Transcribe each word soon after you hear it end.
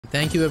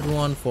thank you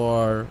everyone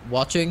for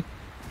watching.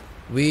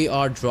 We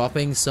are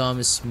dropping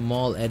some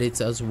small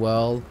edits as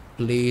well.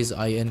 Please,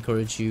 I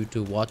encourage you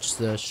to watch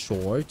the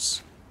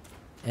shorts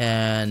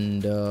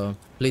and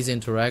please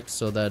interact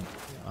so that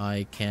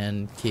I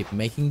can keep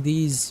making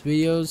these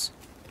videos.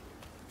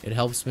 It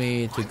helps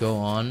me to go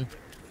on.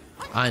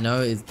 I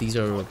know these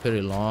are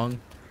pretty long,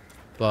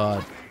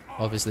 but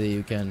obviously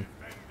you can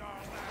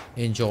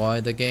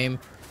enjoy the game.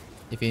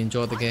 If you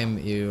enjoy the game,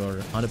 you are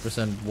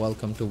 100%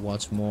 welcome to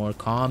watch more.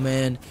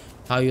 Comment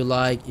how you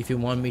like. If you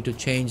want me to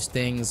change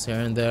things here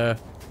and there,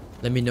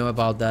 let me know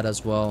about that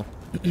as well.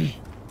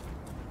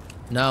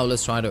 Now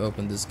let's try to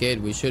open this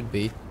gate. We should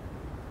be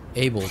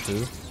able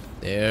to.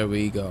 There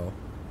we go.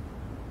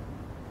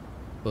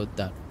 Put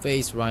that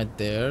face right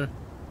there.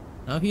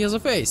 Now he has a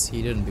face.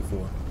 He didn't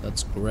before.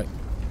 That's correct.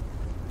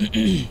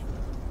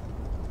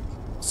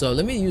 So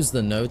let me use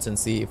the notes and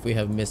see if we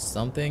have missed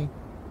something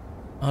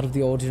out of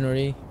the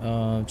ordinary.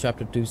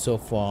 Chapter 2 so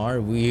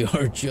far. We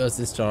are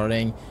just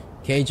starting.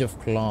 Cage of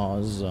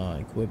Claws.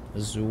 Equip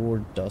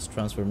Azure Dust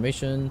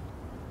Transformation.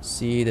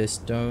 See the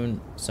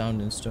stone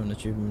sound and stone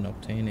achievement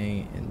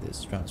obtaining in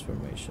this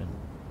transformation.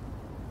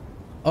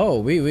 Oh,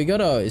 we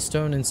got a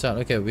stone inside.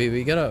 Okay,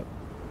 we gotta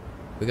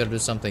do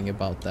something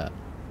about that.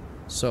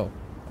 So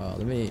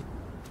let me.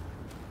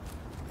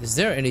 Is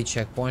there any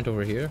checkpoint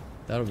over here?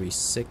 That would be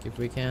sick if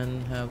we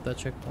can have that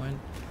checkpoint.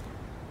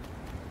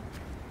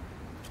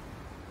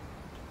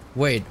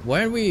 Wait,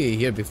 weren't we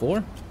here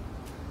before?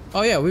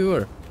 Oh yeah, we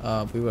were.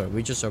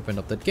 We just opened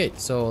up that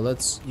gate. So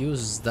let's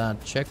use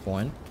that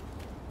checkpoint.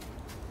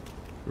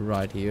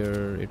 Right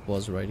here. It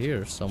was right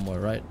here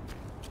somewhere, right?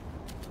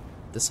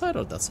 This side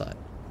or that side?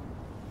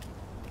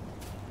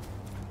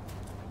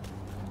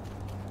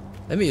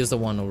 Let me use the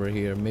one over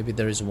here. Maybe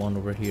there is one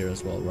over here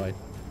as well, right?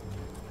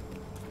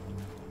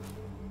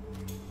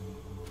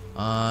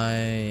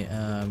 I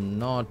am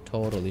not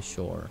totally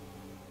sure.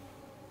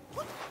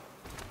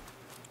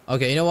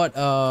 Okay, you know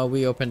what?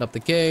 We opened up the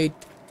gate.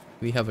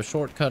 We have a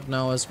shortcut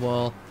now as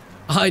well.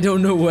 I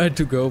don't know where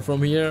to go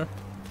from here.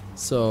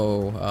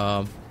 So,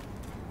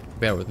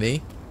 bear with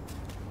me.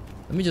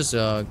 Let me just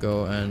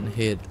go and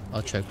hit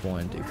a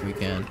checkpoint if we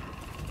can.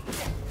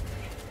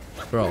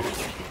 Bro,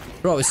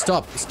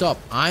 stop.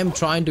 I'm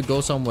trying to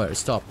go somewhere.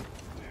 Stop.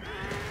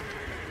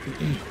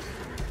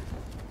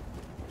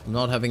 I'm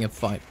not having a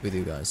fight with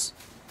you guys.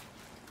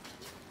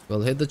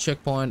 We'll hit the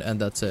checkpoint and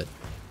that's it.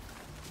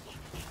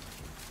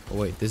 Oh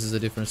wait, this is a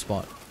different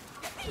spot.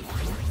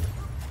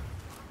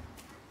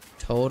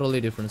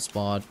 Totally different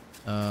spot.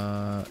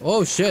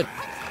 Oh shit!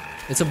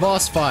 It's a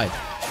boss fight.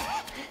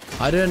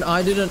 I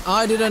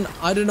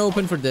didn't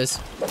open for this.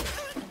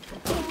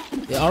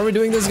 Yeah, are we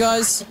doing this,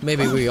 guys?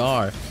 Maybe we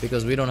are,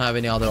 because we don't have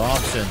any other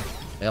option.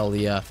 Hell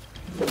yeah.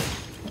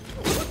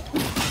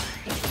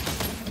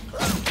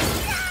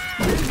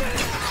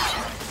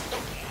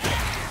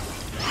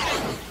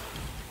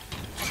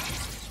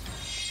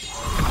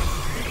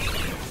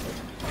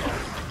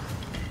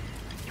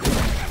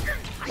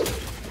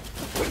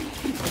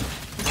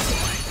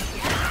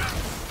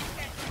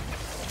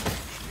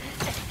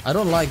 I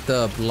don't like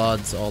the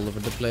bloods all over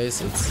the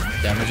place. It's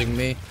damaging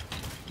me.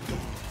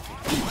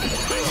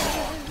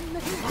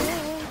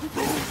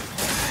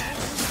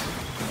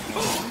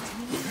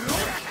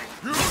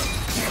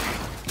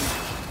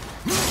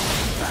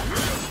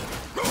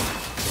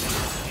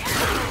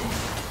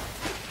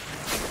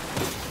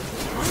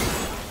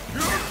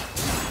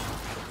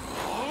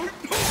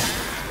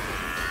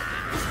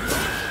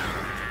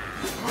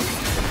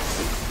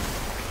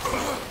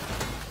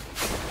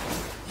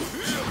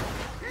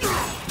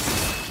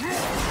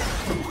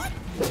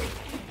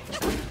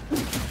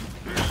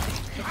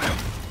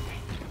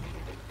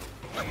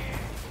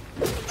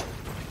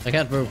 I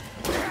can't move.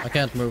 I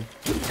can't move.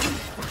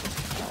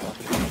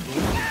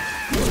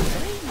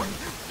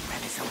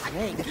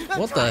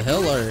 What the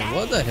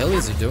hell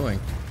is he doing?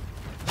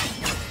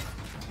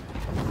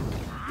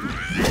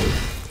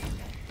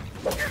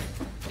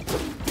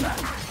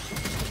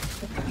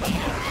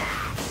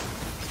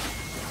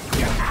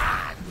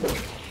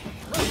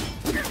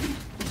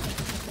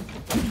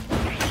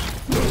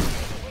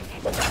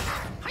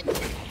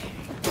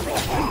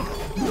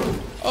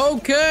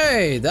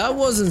 Okay, that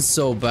wasn't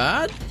so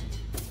bad.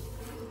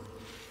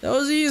 That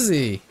was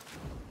easy.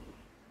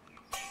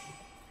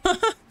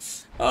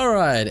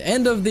 Alright,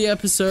 end of the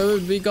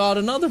episode. We got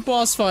another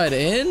boss fight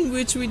in,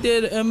 which we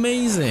did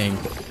amazing.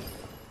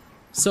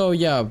 So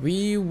yeah,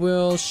 we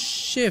will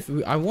shift.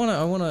 I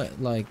wanna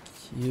like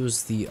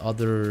use the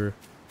other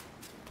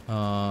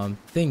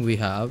thing we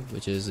have,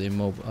 which is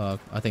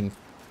I think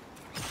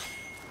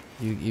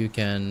you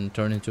can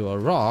turn into a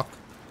rock.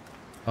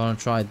 I wanna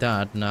try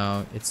that.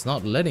 Now it's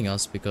not letting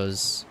us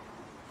because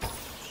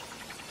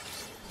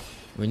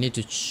we need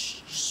to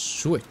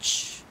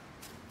switch.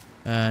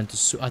 And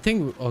I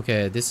think,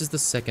 okay, this is the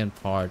second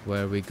part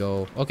where we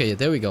go. Okay,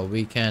 there we go.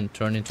 We can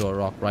turn into a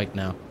rock right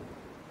now.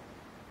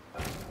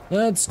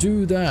 Let's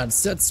do that.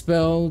 Set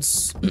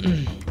spells.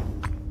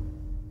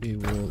 We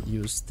will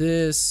use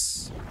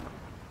this.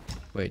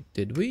 Wait,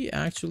 did we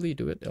actually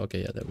do it?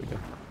 Okay, yeah, there we go.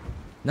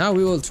 Now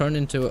we will turn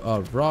into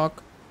a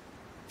rock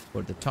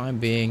for the time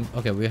being.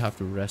 Okay, we have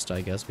to rest,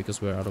 I guess,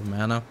 because we're out of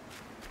mana.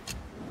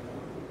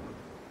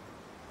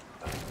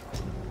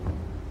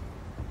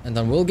 And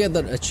then we'll get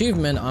that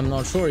achievement. I'm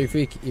not sure if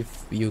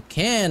you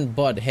can,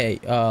 but hey,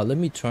 let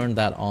me turn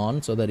that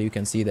on so that you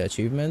can see the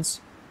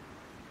achievements.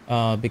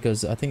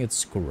 Because I think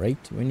it's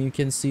great when you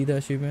can see the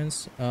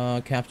achievements.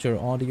 Capture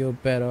audio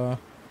better.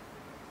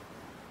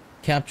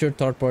 Capture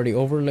third-party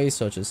overlays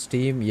such as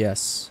Steam.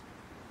 Yes.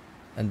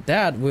 And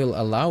that will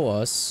allow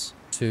us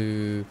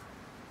to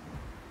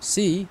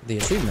see the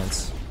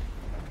achievements.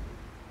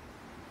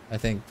 I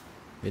think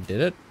we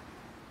did it.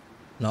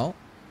 No.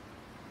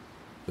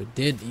 We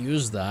did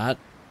use that,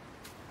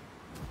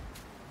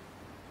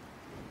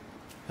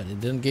 but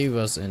it didn't give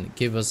us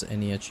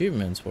any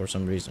achievements for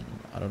some reason.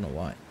 I don't know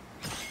why.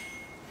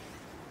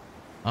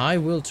 I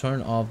will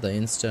turn off the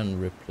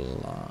instant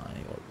reply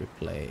or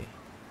replay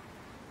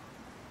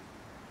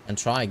and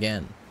try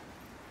again,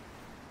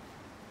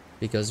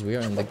 because we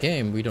are in the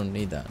game. We don't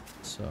need that.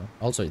 So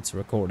also it's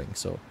recording,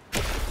 so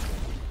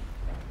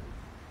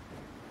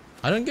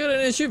I don't get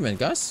an achievement,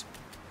 guys.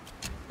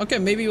 Okay,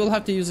 maybe we'll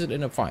have to use it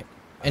in a fight.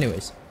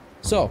 Anyways,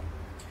 so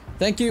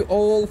thank you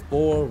all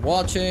for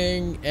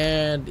watching,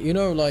 and you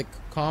know, like,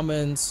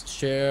 comments,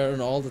 share,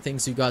 and all the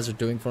things you guys are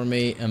doing for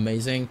me.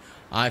 Amazing.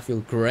 I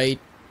feel great.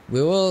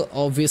 We will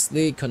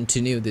obviously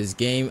continue this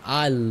game.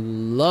 I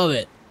love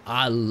it.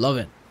 I love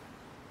it.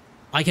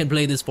 I can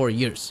play this for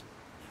years.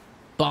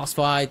 Boss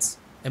fights,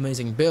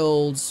 amazing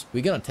builds.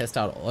 We're gonna test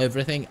out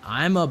everything.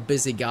 I'm a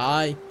busy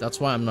guy, that's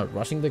why I'm not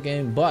rushing the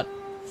game, but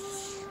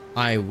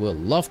I will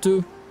love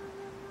to.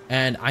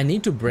 And I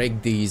need to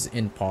break these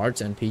in parts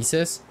and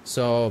pieces,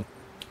 so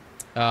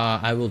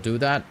I will do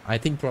that. I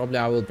think probably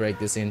I will break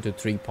this into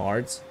 3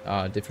 parts,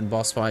 different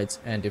boss fights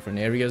and different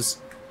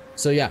areas.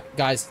 So yeah,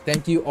 guys,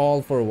 thank you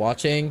all for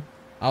watching.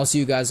 I'll see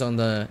you guys on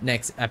the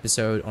next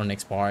episode or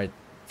next part.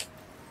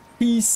 Peace.